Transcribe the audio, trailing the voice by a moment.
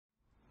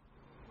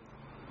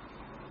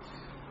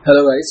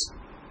Hello guys,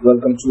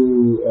 welcome to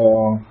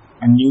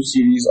a new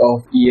series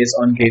of ES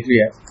on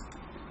K3S.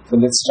 So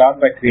let's start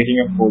by creating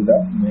a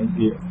folder. Make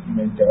the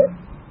mentor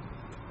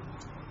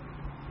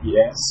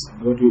ES.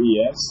 Go to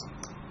ES.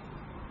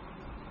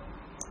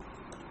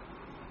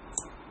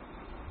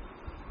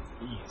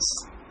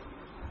 ES.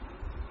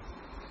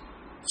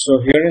 So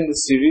here in the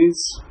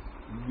series,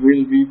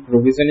 we'll be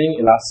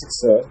provisioning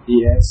Elasticsearch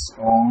ES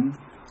on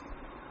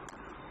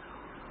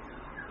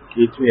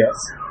K3S.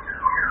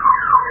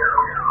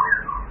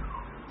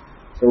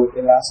 So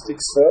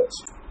Elasticsearch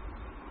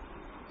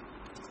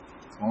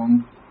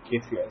on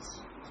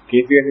K3S.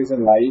 K3S is a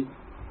live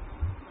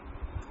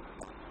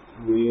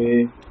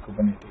with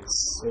Kubernetes.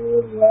 So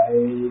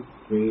live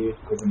with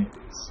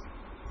Kubernetes.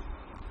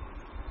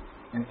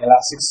 And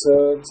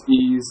Elasticsearch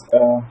is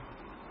a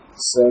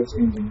search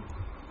engine.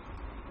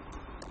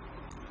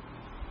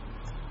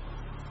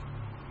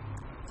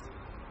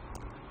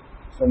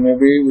 So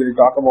maybe we'll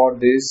talk about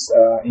this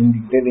in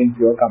detail in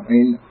your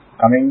coming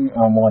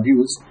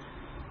modules.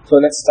 So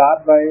let's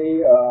start by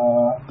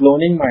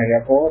cloning my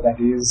repo that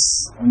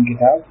is on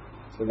GitHub.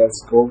 So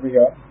let's go over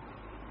here.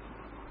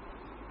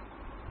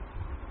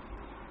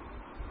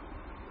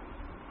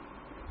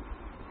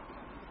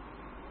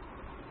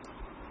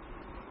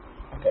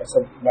 Okay,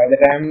 so by the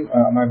time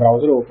my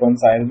browser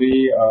opens, I'll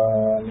be,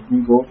 let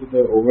me go to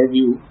the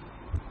overview.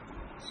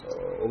 So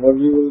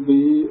overview will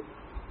be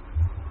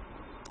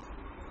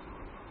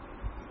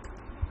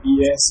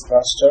ES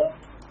cluster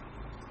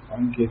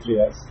on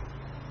K3S.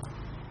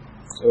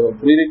 So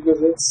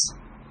prerequisites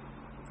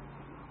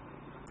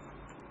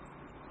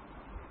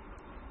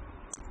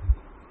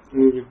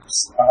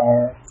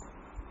are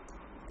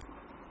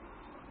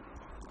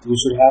you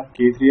should have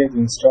K3S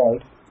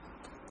installed.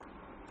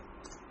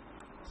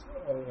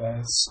 So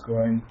let's go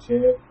and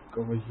check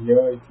over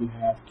here if you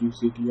have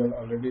kubectl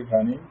already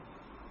running.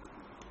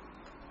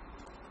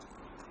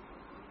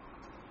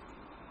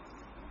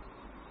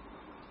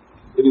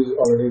 It is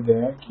already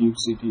there.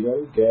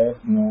 Kubectl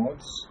get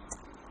nodes.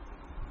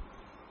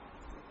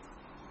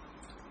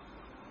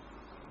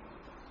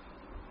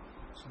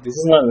 This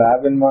is my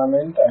lab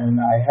environment and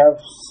I have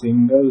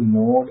single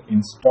node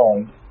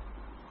installed.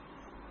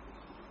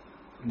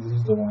 This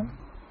is the one.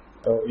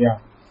 So yeah.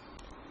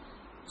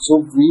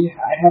 So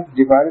I have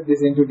divided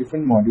this into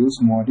different modules.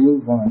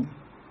 Module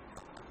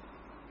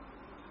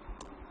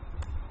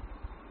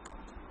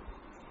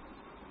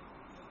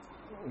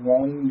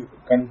 1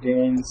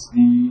 contains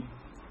the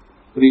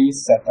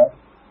pre-setup.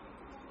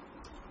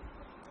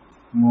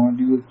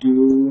 Module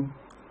 2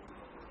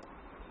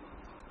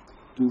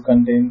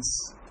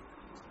 contains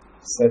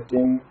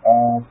setting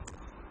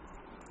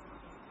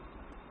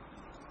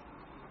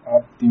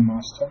up the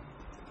master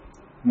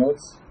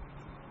nodes.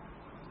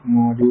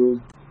 Module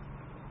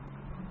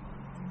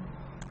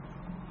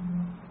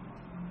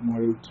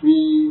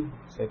 3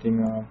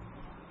 setting up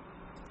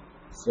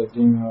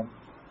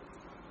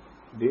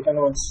data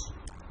nodes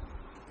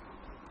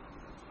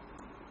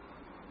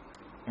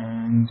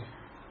and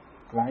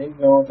client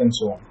nodes and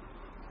so on.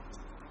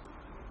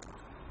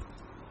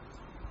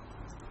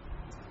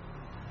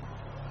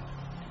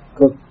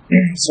 Good.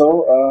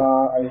 So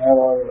I have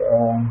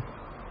our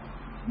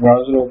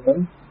browser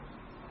open.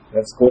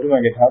 Let's go to my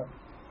GitHub.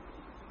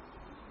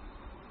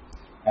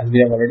 As we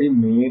have already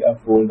made a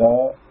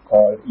folder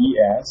called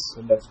ES,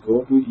 so let's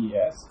go to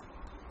ES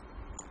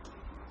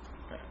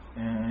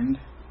and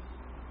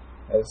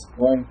let's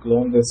go and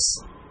clone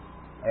this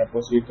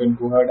repo. So you can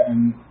go ahead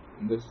and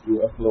just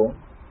do a clone.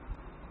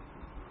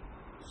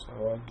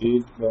 So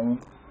git clone.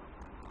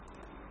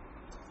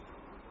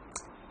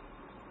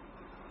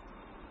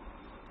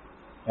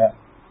 Yeah.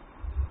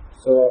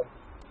 So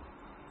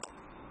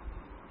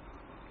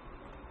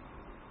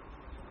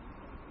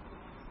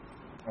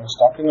I was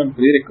talking on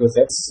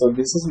prerequisites. So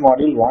this is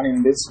module 1.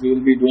 In this we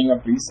will be doing a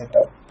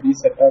pre-setup.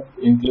 Pre-setup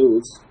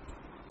includes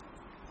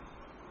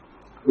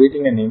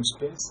creating a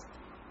namespace,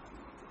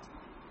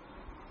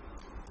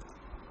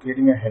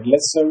 creating a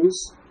headless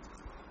service,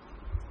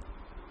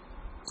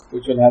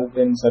 which will help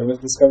in service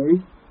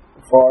discovery.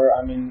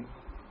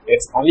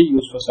 It's only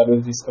used for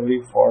service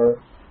discovery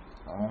for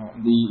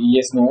the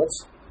ES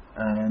nodes,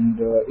 and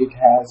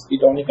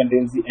it only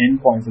contains the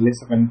endpoints, the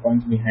list of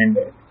endpoints behind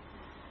it.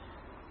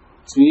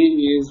 3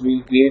 is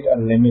we'll create a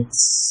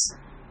limits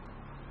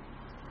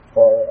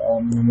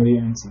for memory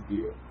and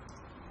CPU.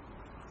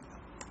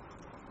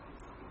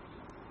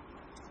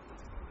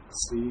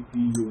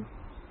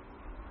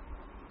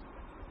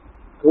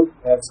 Good.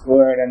 Let's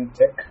go ahead and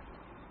check.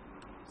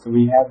 So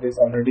we have this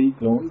already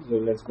cloned. So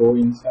let's go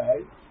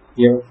inside.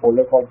 We have a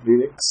folder called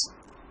prereqs.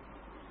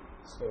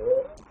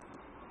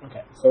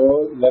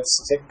 So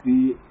let's check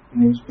the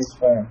namespace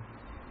file.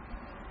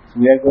 So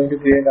we are going to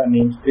create a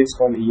namespace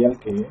called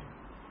ELK.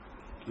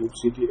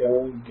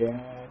 kubectl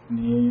get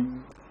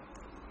name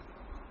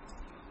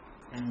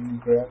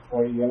and grab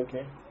for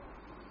ELK.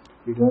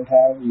 We don't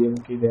have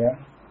ELK there,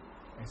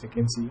 as you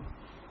can see.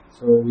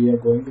 So we are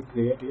going to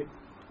create it.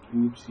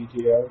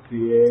 kubectl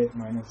create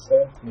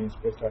 -f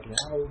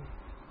namespace.yaml.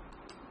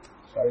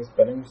 Sorry,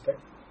 spelling mistake.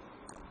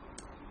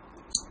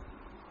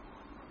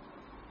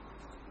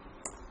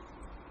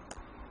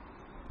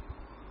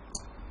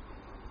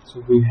 So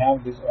we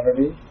have this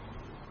already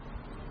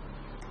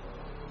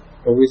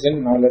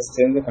provision. Now let's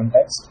change the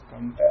context.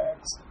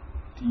 Context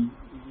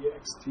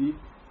text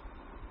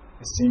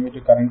estimate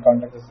to current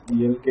context is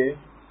elk.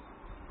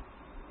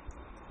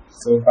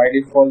 So by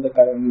default, the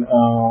current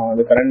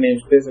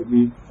namespace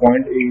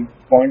point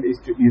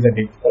is a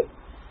default.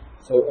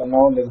 So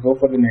now let's go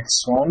for the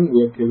next one.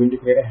 We are going to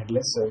create a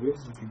headless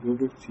service. If you go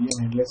to C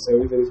and headless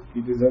service,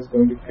 it is just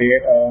going to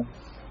create a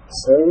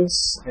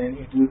service, and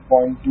it will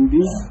point to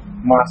the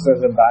master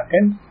as a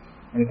backend,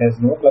 and it has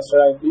no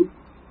cluster IP.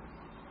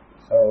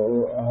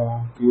 So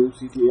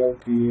kubectl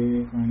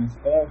create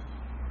 -f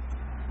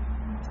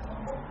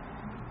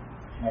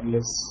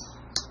headless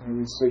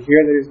service. So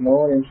here there is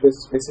no namespace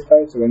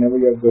specified. So whenever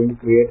you are going to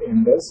create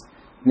in this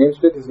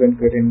namespace, is going to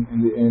create in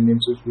the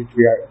namespace which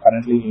we are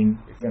currently in.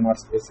 If you are not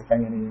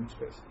specifying any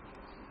namespace.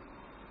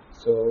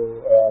 So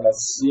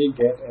let's see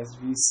get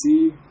svc.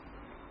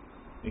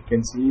 You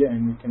can see,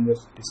 and we can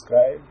just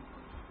describe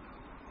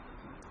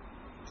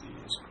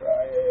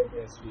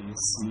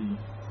svc.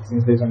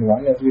 Since there is only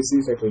one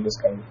svc, so it will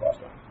describe the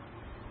first one.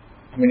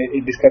 I mean,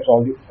 it describes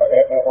all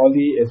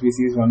the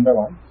svcs one by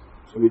one,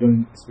 so we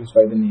don't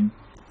specify the name.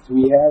 So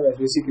we have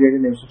svc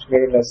created, namespace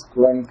created. Let's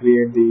go and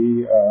create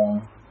the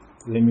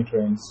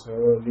LimitRange. So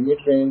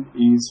LimitRange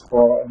is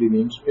for the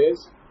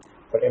namespace,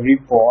 for every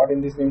pod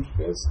in this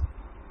namespace.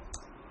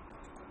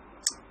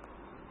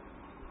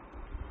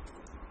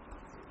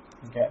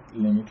 Get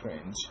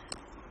LimitRange.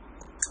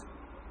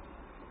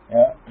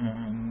 Yeah,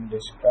 and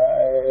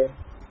describe.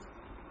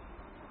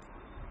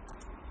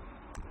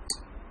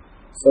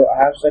 So I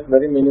have set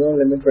very minimum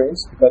LimitRange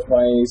because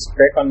my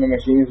spec on my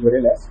machine is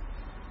very less.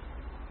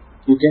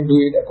 You can do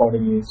it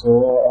accordingly. So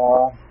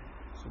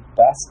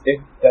that's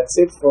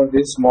it for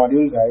this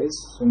module, guys.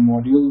 So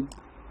module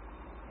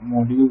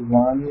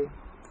 1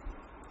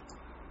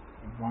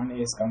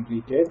 is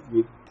completed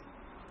with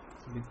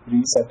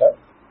pre-setup.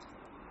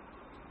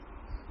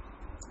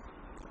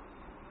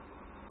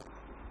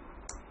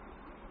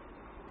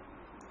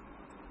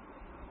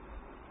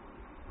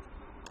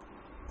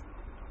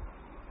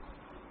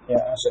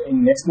 Yeah, so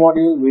in next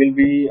module we'll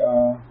be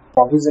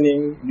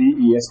provisioning the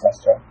ES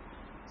cluster.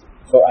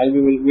 So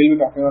we'll be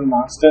talking on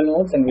master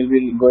nodes, and we'll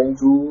be going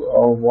through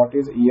what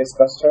is ES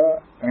cluster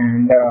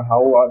and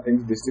how are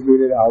things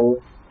distributed, how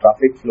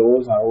traffic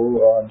flows,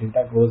 how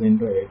data goes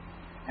into it,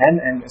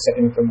 and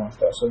setting up the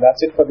master. So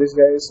that's it for this,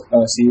 guys.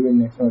 See you in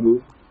next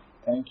module.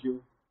 Thank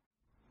you.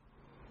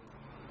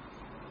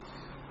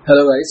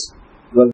 Hello guys,